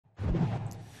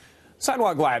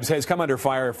Sidewalk Labs has come under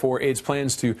fire for its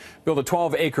plans to build a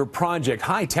 12-acre project,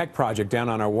 high-tech project down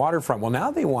on our waterfront. Well,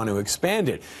 now they want to expand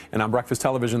it. And on Breakfast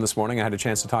Television this morning, I had a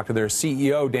chance to talk to their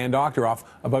CEO, Dan Doctoroff,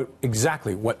 about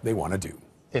exactly what they want to do.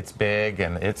 It's big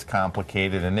and it's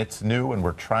complicated and it's new, and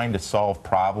we're trying to solve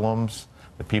problems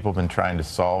that people have been trying to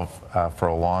solve for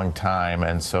a long time,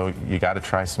 and so you got to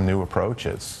try some new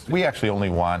approaches. We actually only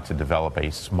want to develop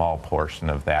a small portion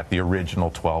of that, the original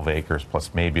 12 acres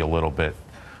plus maybe a little bit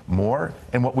more,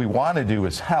 and what we want to do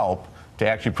is help to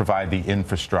actually provide the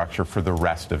infrastructure for the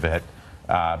rest of it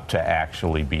to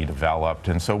actually be developed.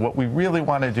 And so what we really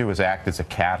want to do is act as a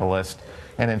catalyst.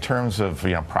 And in terms of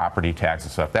property tax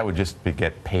and stuff, that would just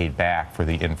get paid back for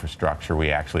the infrastructure we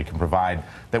actually can provide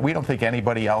that we don't think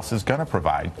anybody else is going to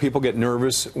provide. People get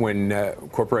nervous when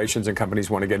corporations and companies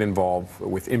want to get involved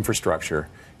with infrastructure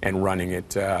and running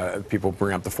it. People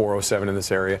bring up the 407 in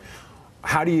this area.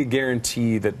 How do you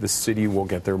guarantee that the city will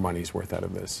get their money's worth out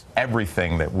of this?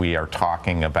 Everything that we are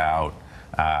talking about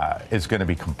is going to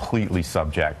be completely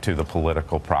subject to the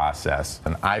political process.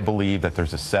 And I believe that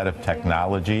there's a set of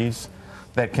technologies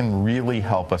that can really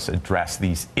help us address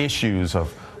these issues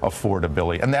of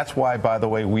affordability. And that's why, by the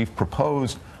way, we've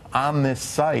proposed on this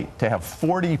site to have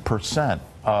 40%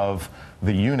 of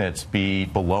the units be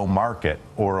below market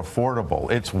or affordable.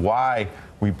 It's why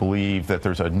we believe that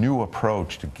there's a new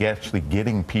approach to actually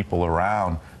getting people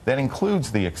around that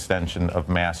includes the extension of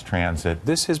mass transit.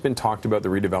 This has been talked about, the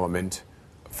redevelopment,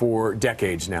 for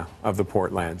decades now of the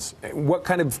Portlands. What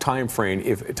kind of time frame,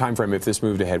 if this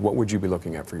moved ahead, what would you be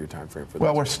looking at for your time frame for this?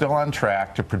 Well, we're still on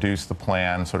track to produce the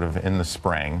plan sort of in the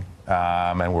spring,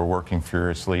 and we're working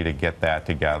furiously to get that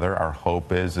together. Our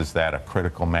hope is that a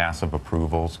critical mass of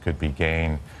approvals could be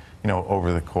gained,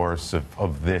 over the course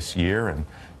of this year, and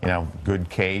good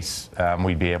case,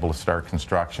 we'd be able to start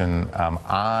construction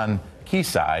on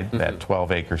Quayside, that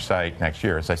 12-acre site, next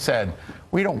year. As I said,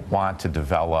 we don't want to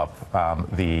develop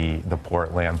the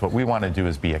Portlands. What we want to do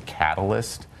is be a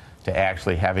catalyst to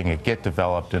actually having it get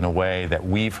developed in a way that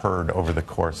we've heard over the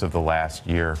course of the last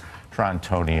year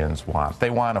Torontonians want. They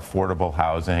want affordable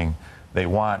housing. They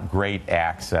want great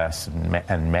access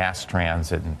and mass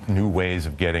transit and new ways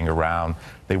of getting around.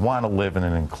 They want to live in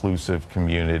an inclusive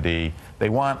community. They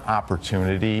want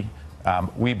opportunity.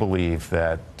 We believe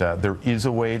that there is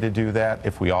a way to do that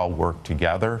if we all work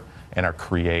together and are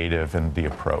creative in the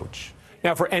approach.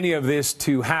 Now, for any of this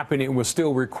to happen, it will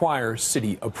still require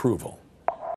city approval.